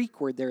 And the Greek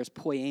word there is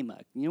poema.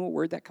 You know what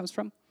word that comes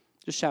from?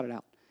 Just shout it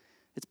out.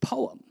 It's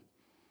poem.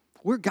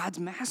 We're God's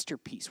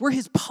masterpiece. We're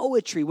his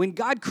poetry. When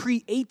God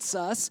creates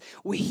us,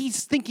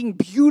 he's thinking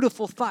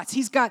beautiful thoughts.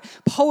 He's got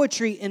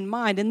poetry in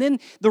mind. And then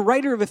the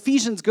writer of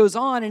Ephesians goes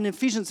on, and in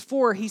Ephesians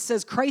 4, he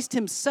says Christ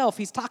himself,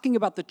 he's talking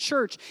about the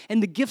church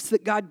and the gifts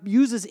that God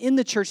uses in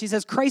the church. He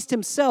says Christ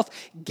himself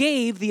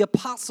gave the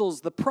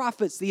apostles, the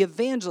prophets, the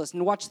evangelists,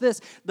 and watch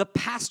this, the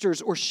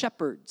pastors or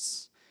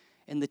shepherds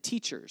and the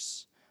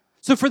teachers.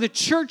 So for the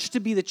church to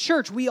be the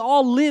church, we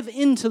all live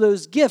into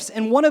those gifts.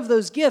 And one of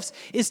those gifts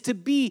is to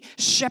be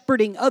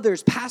shepherding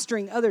others,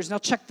 pastoring others. Now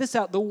check this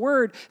out. The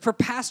word for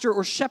pastor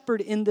or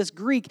shepherd in this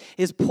Greek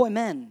is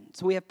poimen.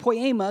 So we have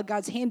poema,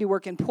 God's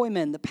handiwork, and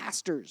poimen, the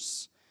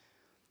pastors.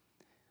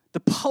 The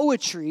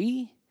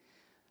poetry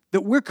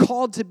that we're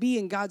called to be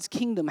in God's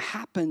kingdom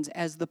happens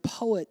as the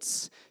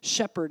poets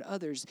shepherd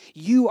others.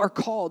 You are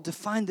called to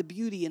find the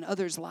beauty in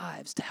others'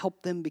 lives, to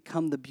help them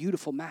become the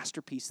beautiful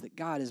masterpiece that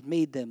God has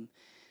made them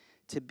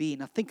to be.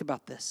 Now think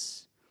about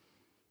this.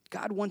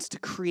 God wants to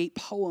create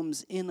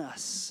poems in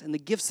us, and the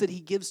gifts that he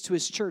gives to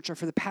his church are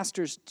for the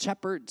pastors,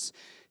 shepherds,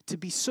 to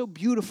be so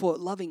beautiful at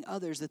loving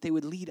others that they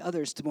would lead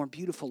others to more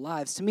beautiful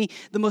lives. To me,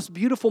 the most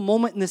beautiful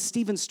moment in this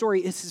Stephen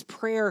story is his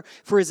prayer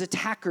for his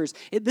attackers.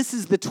 This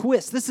is the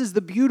twist. This is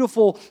the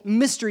beautiful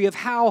mystery of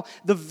how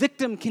the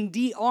victim can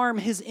de-arm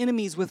his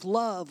enemies with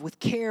love, with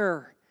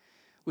care,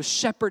 with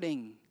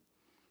shepherding.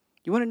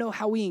 You want to know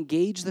how we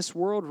engage this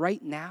world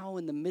right now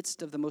in the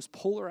midst of the most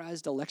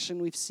polarized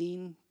election we've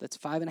seen that's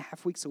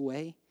 5.5 weeks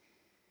away?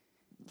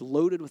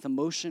 Loaded with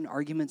emotion,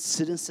 arguments,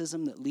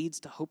 cynicism that leads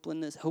to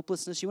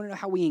hopelessness. You want to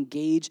know how we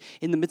engage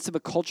in the midst of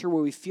a culture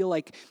where we feel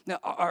like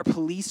our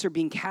police are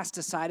being cast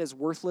aside as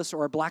worthless,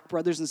 or our black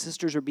brothers and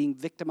sisters are being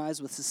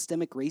victimized with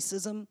systemic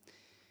racism?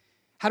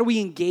 How do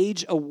we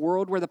engage a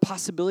world where the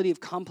possibility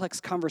of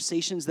complex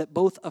conversations that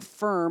both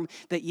affirm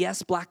that,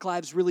 yes, black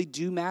lives really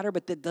do matter,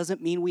 but that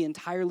doesn't mean we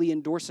entirely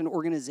endorse an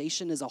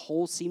organization as a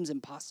whole seems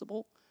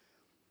impossible?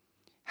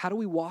 How do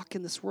we walk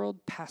in this world?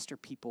 Pastor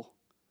people,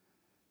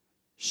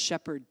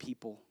 shepherd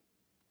people,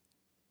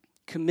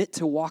 commit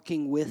to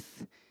walking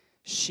with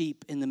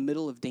sheep in the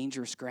middle of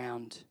dangerous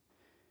ground.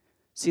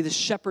 See, the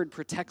shepherd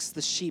protects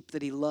the sheep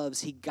that he loves.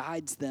 He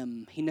guides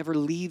them. He never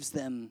leaves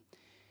them.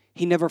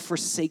 He never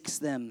forsakes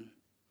them.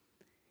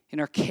 In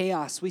our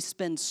chaos, we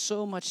spend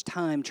so much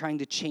time trying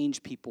to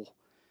change people.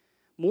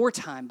 More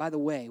time, by the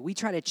way. We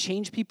try to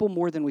change people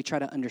more than we try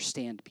to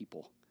understand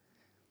people.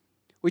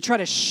 We try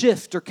to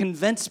shift or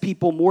convince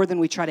people more than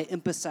we try to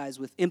empathize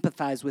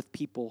with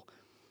people.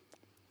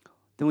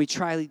 Then we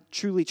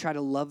truly try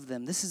to love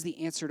them. This is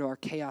the answer to our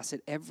chaos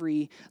at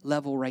every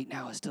level right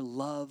now, is to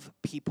love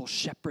people,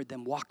 shepherd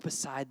them, walk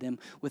beside them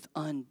with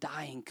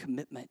undying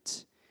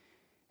commitment.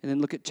 And then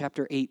look at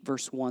chapter 8,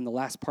 verse 1, the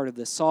last part of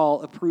this.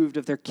 Saul approved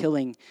of their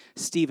killing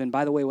Stephen.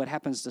 By the way, what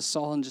happens to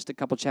Saul in just a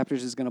couple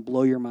chapters is going to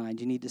blow your mind.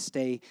 You need to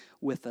stay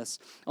with us.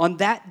 On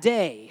that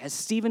day, as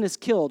Stephen is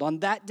killed, on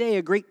that day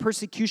a great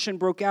persecution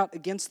broke out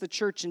against the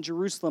church in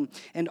Jerusalem,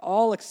 and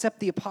all except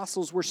the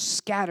apostles were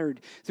scattered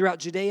throughout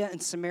Judea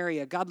and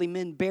Samaria. Godly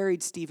men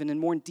buried Stephen and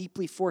mourned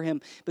deeply for him,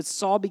 but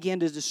Saul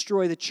began to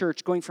destroy the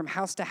church. Going from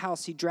house to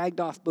house, he dragged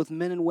off both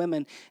men and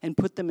women and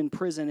put them in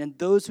prison, and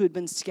those who had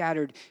been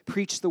scattered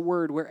preached the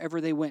word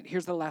wherever they went.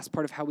 Here's the last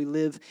part of how we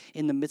live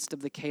in the midst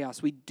of the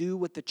chaos. We do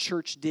what the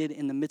church did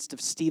in the midst of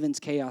Stephen's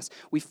chaos.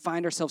 We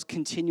find ourselves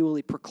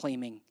continually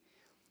proclaiming.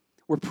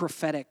 We're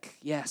prophetic,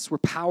 yes. We're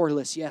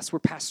powerless, yes. We're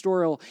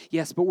pastoral,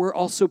 yes. But we're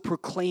also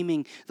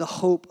proclaiming the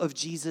hope of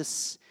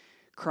Jesus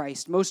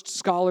Christ. Most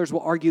scholars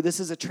will argue this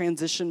is a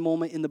transition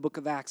moment in the book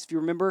of Acts. If you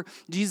remember,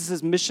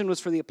 Jesus' mission was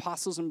for the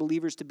apostles and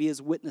believers to be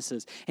his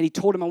witnesses. And he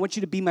told them, I want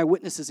you to be my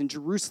witnesses in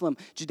Jerusalem,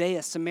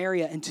 Judea,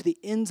 Samaria, and to the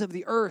ends of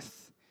the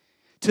earth.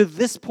 To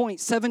this point,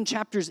 7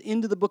 chapters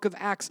into the book of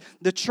Acts,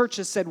 the church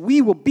has said,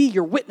 we will be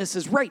your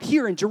witnesses right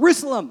here in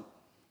Jerusalem.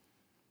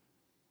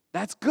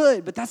 That's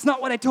good, but that's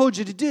not what I told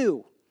you to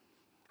do.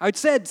 I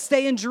said,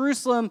 stay in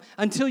Jerusalem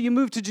until you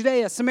move to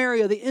Judea,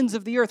 Samaria, the ends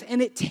of the earth. And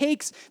it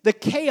takes the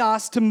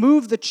chaos to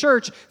move the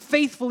church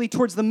faithfully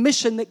towards the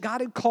mission that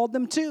God had called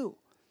them to.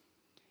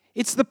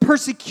 It's the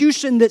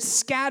persecution that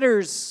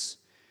scatters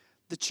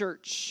the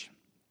church.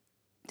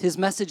 His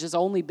message has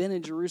only been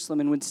in Jerusalem,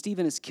 and when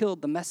Stephen is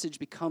killed, the message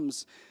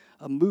becomes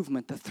a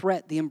movement. The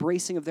threat, the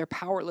embracing of their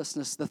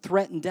powerlessness, the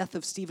threat and death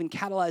of Stephen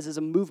catalyzes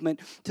a movement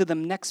to the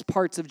next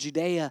parts of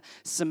Judea,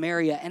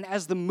 Samaria. And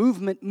as the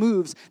movement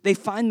moves, they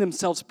find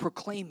themselves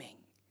proclaiming.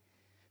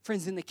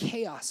 Friends, in the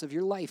chaos of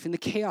your life, in the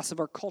chaos of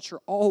our culture,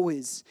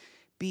 always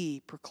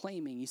be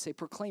proclaiming. You say,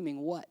 proclaiming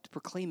what?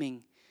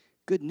 Proclaiming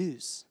good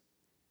news.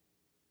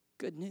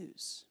 Good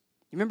news.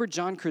 You remember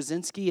John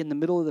Krasinski in the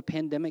middle of the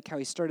pandemic, how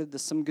he started the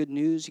Some Good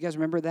News? You guys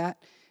remember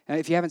that?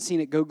 If you haven't seen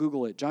it, go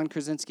Google it. John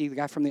Krasinski, the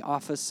guy from The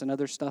Office and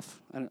other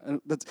stuff.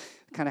 That's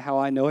kind of how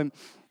I know him.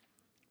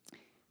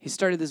 He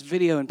started this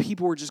video, and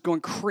people were just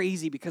going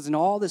crazy because in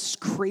all this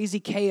crazy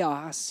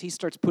chaos, he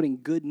starts putting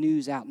good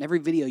news out. In every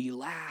video, you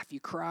laugh, you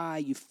cry,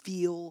 you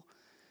feel.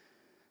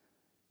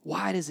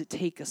 Why does it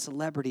take a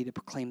celebrity to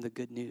proclaim the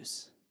good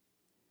news?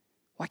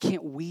 Why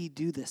can't we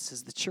do this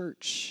as the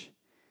church?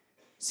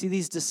 See,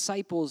 these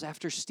disciples,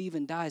 after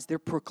Stephen dies, they're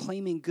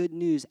proclaiming good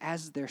news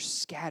as they're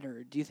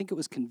scattered. Do you think it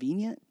was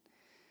convenient?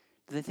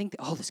 Do they think,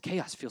 this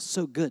chaos feels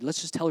so good.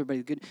 Let's just tell everybody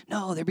the good.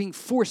 No, they're being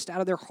forced out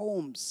of their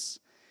homes.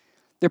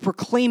 They're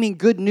proclaiming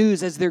good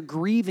news as they're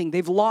grieving.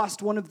 They've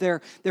lost one of their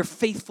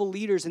faithful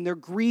leaders, and they're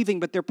grieving,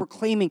 but they're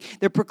proclaiming.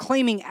 They're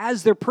proclaiming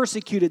as they're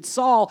persecuted.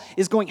 Saul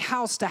is going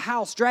house to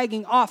house,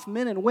 dragging off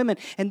men and women,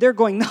 and they're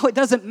going, no, it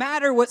doesn't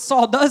matter what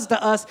Saul does to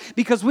us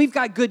because we've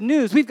got good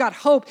news. We've got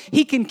hope.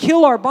 He can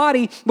kill our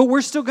body, but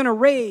we're still going to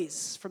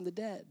raise from the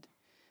dead.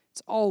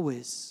 It's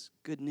always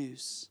good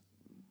news.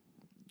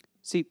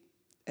 See,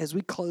 as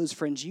we close,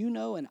 friends, you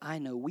know and I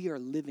know we are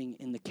living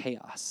in the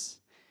chaos.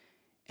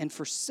 And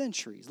for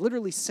centuries,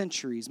 literally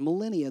centuries,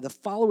 millennia, the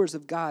followers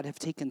of God have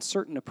taken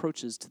certain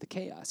approaches to the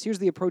chaos. Here's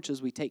the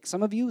approaches we take.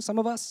 Some of you, some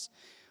of us,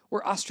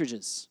 we're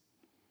ostriches.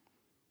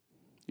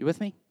 You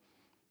with me?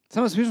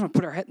 Some of us, we just want to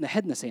put our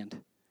head in the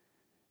sand.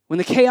 When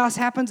the chaos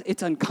happens,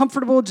 it's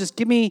uncomfortable. Just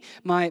give me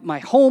my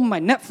home, my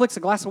Netflix,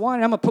 a glass of wine,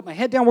 and I'm going to put my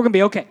head down. We're going to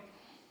be okay.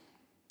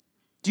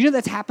 Do you know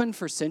that's happened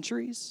for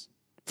centuries?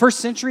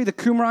 First century, the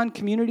Qumran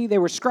community, they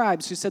were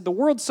scribes who said, the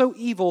world's so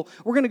evil,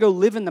 we're going to go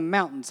live in the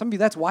mountains. Some of you,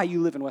 that's why you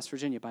live in West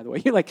Virginia, by the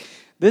way. You're like,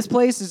 this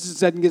place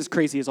doesn't get as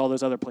crazy as all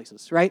those other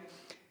places, right?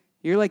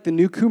 You're like the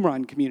new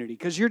Qumran community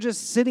because you're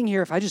just sitting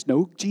here. If I just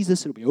know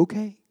Jesus, it'll be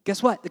okay.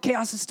 Guess what? The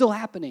chaos is still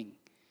happening.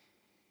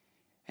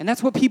 And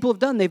that's what people have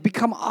done. They've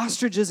become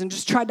ostriches and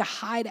just tried to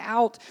hide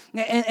out.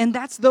 And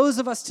that's those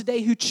of us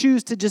today who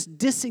choose to just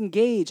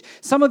disengage.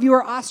 Some of you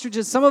are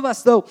ostriches. Some of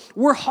us, though,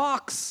 we're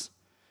hawks,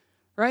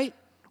 right?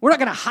 We're not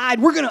going to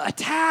hide. We're going to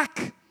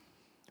attack.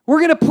 We're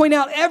going to point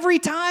out every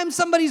time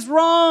somebody's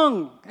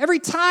wrong, every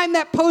time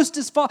that post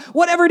is false,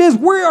 whatever it is,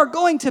 we are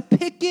going to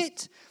pick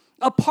it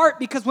apart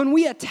because when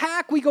we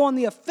attack, we go on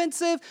the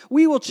offensive.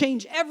 We will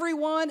change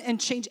everyone and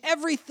change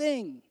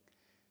everything.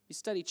 You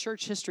study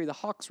church history, the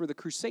Hawks were the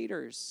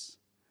Crusaders.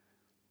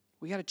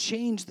 We got to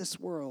change this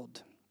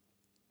world.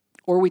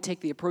 Or we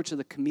take the approach of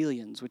the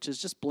chameleons, which is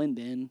just blend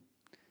in.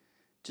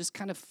 Just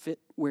kind of fit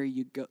where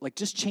you go. Like,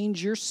 just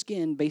change your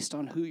skin based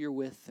on who you're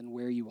with and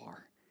where you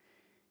are.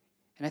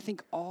 And I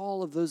think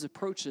all of those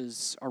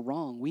approaches are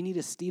wrong. We need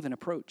a Stephen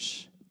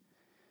approach.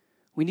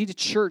 We need a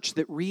church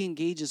that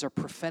re-engages our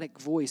prophetic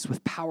voice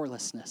with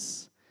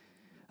powerlessness.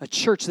 A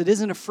church that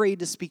isn't afraid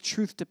to speak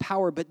truth to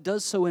power, but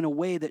does so in a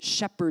way that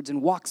shepherds and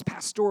walks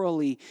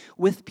pastorally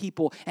with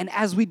people. And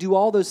as we do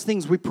all those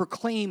things, we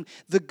proclaim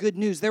the good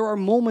news. There are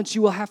moments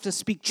you will have to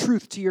speak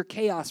truth to your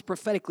chaos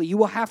prophetically. You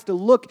will have to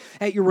look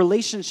at your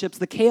relationships,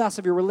 the chaos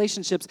of your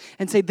relationships,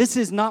 and say, this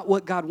is not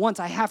what God wants.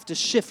 I have to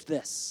shift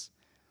this.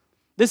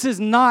 This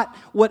is not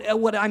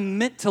what I'm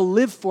meant to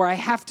live for. I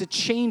have to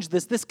change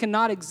this. This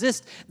cannot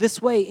exist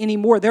this way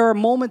anymore. There are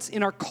moments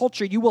in our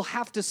culture you will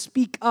have to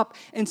speak up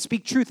and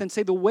speak truth and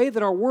say the way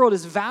that our world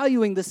is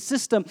valuing the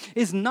system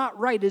is not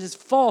right. It is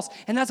false.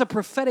 And that's a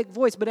prophetic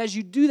voice. But as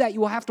you do that,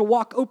 you will have to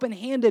walk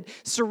open-handed,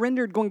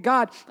 surrendered, going,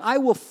 God, I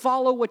will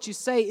follow what you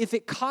say. If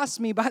it costs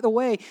me, by the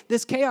way,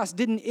 this chaos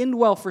didn't end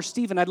well for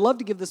Stephen. I'd love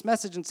to give this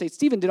message and say,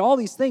 Stephen did all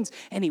these things,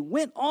 and he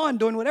went on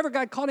doing whatever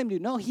God called him to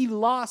do. No, he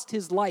lost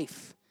his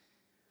life.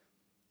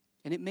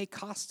 And it may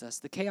cost us.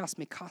 The chaos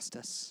may cost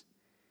us.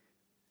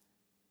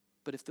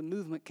 But if the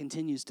movement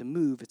continues to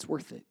move, it's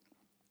worth it.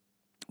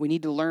 We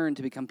need to learn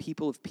to become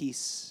people of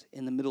peace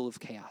in the middle of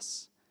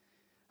chaos.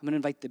 I'm going to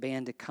invite the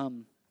band to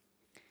come.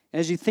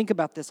 As you think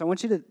about this, I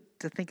want you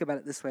to think about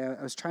it this way.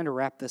 I was trying to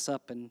wrap this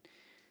up, and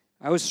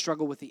I always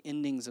struggle with the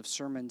endings of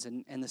sermons,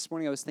 and this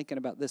morning I was thinking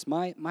about this.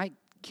 My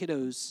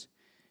kiddos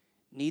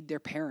need their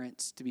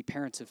parents to be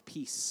parents of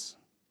peace,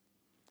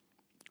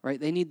 right?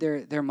 They need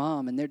their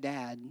mom and their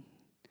dad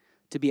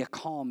to be a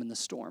calm in the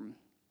storm.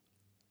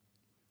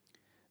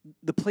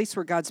 The place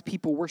where God's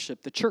people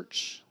worship, the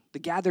church, the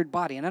gathered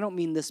body, and I don't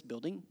mean this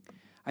building,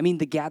 I mean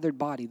the gathered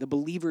body, the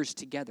believers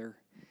together,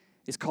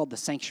 is called the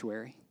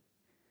sanctuary.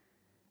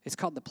 It's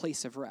called the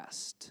place of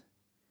rest.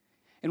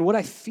 And what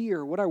I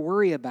fear, what I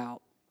worry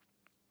about,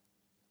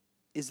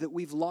 is that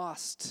we've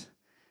lost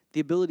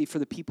the ability for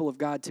the people of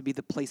God to be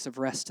the place of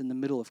rest in the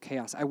middle of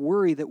chaos. I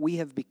worry that we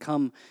have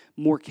become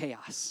more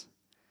chaos.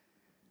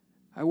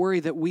 I worry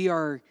that we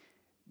are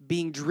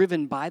being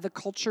driven by the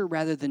culture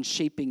rather than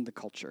shaping the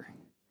culture.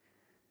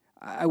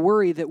 I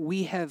worry that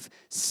we have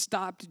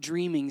stopped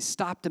dreaming,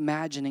 stopped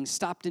imagining,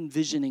 stopped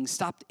envisioning,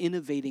 stopped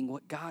innovating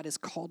what God has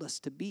called us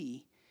to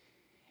be.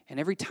 And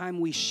every time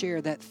we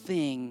share that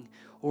thing,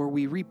 or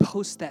we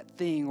repost that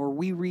thing, or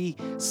we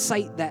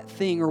recite that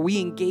thing, or we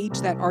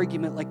engage that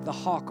argument like the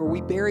hawk, or we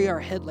bury our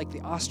head like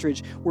the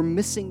ostrich, we're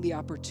missing the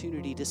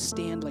opportunity to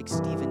stand like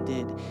Stephen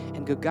did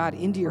and go, God,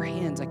 into your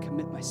hands I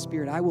commit my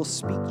spirit. I will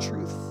speak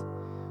truth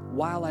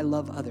while I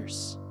love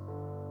others.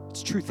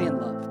 It's truth and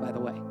love, by the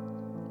way.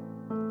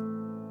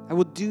 I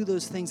will do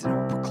those things and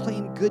I will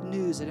proclaim good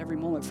news at every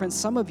moment. Friends,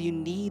 some of you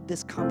need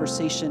this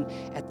conversation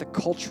at the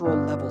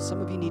cultural level. Some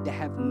of you need to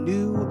have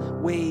new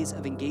ways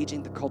of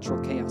engaging the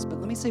cultural chaos. But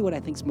let me say what I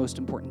think is most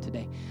important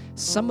today.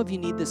 Some of you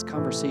need this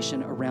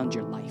conversation around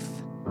your life.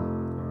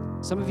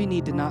 Some of you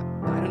need to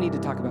I don't need to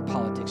talk about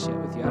politics yet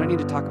with you. I don't need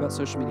to talk about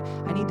social media.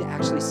 I need to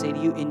actually say to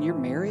you, in your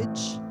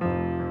marriage,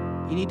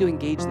 you need to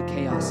engage the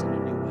chaos in a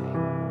new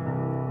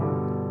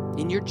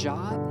way. In your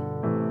job,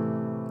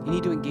 you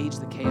need to engage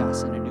the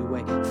chaos in a new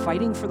way.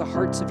 Fighting for the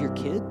hearts of your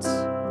kids,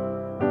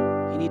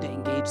 you need to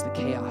engage the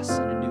chaos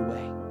in a new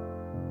way.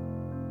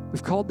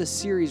 We've called this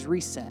series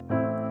Reset,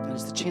 and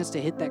it's the chance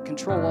to hit that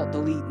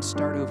Control-Alt-Delete and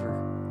start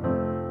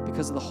over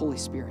because of the Holy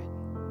Spirit.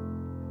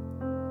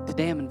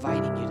 Today I'm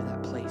inviting you to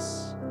that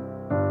place.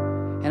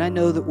 And I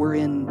know that we're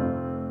in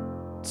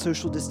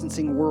social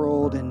distancing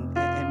world and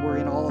we're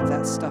in all of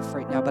that stuff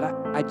right now, but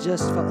I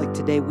just felt like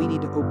today we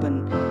need to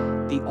open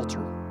the altar.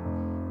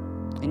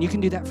 And you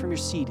can do that from your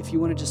seat. If you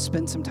want to just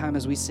spend some time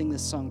as we sing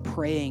this song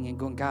praying and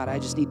going, God, I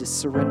just need to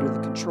surrender the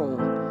control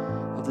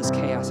of this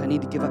chaos. I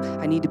need to give up.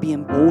 I need to be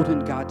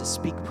emboldened, God, to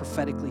speak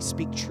prophetically,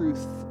 speak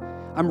truth.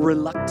 I'm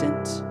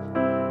reluctant,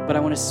 but I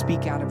want to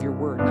speak out of your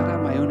word, not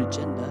on my own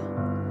agenda.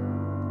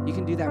 You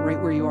can do that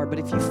right where you are. But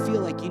if you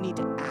feel like you need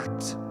to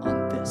act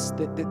on this,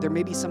 that there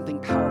may be something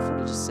powerful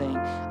to just saying,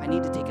 I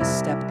need to take a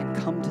step and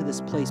come to this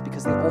place,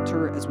 because the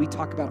altar, as we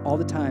talk about all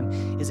the time,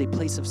 is a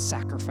place of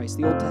sacrifice.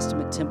 The Old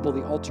Testament temple,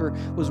 the altar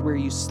was where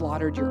you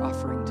slaughtered your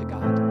offering to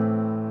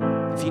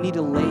God. If you need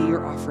to lay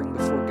your offering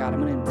before God,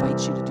 I'm going to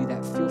invite you to do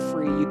that. Feel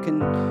free. You can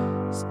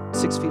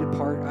 6 feet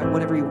apart,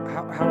 whatever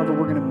however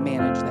we're going to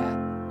manage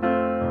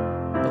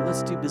that. But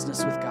let's do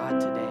business with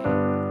God today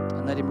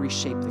and let him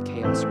reshape the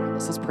chaos around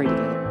us. Let's pray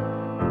together.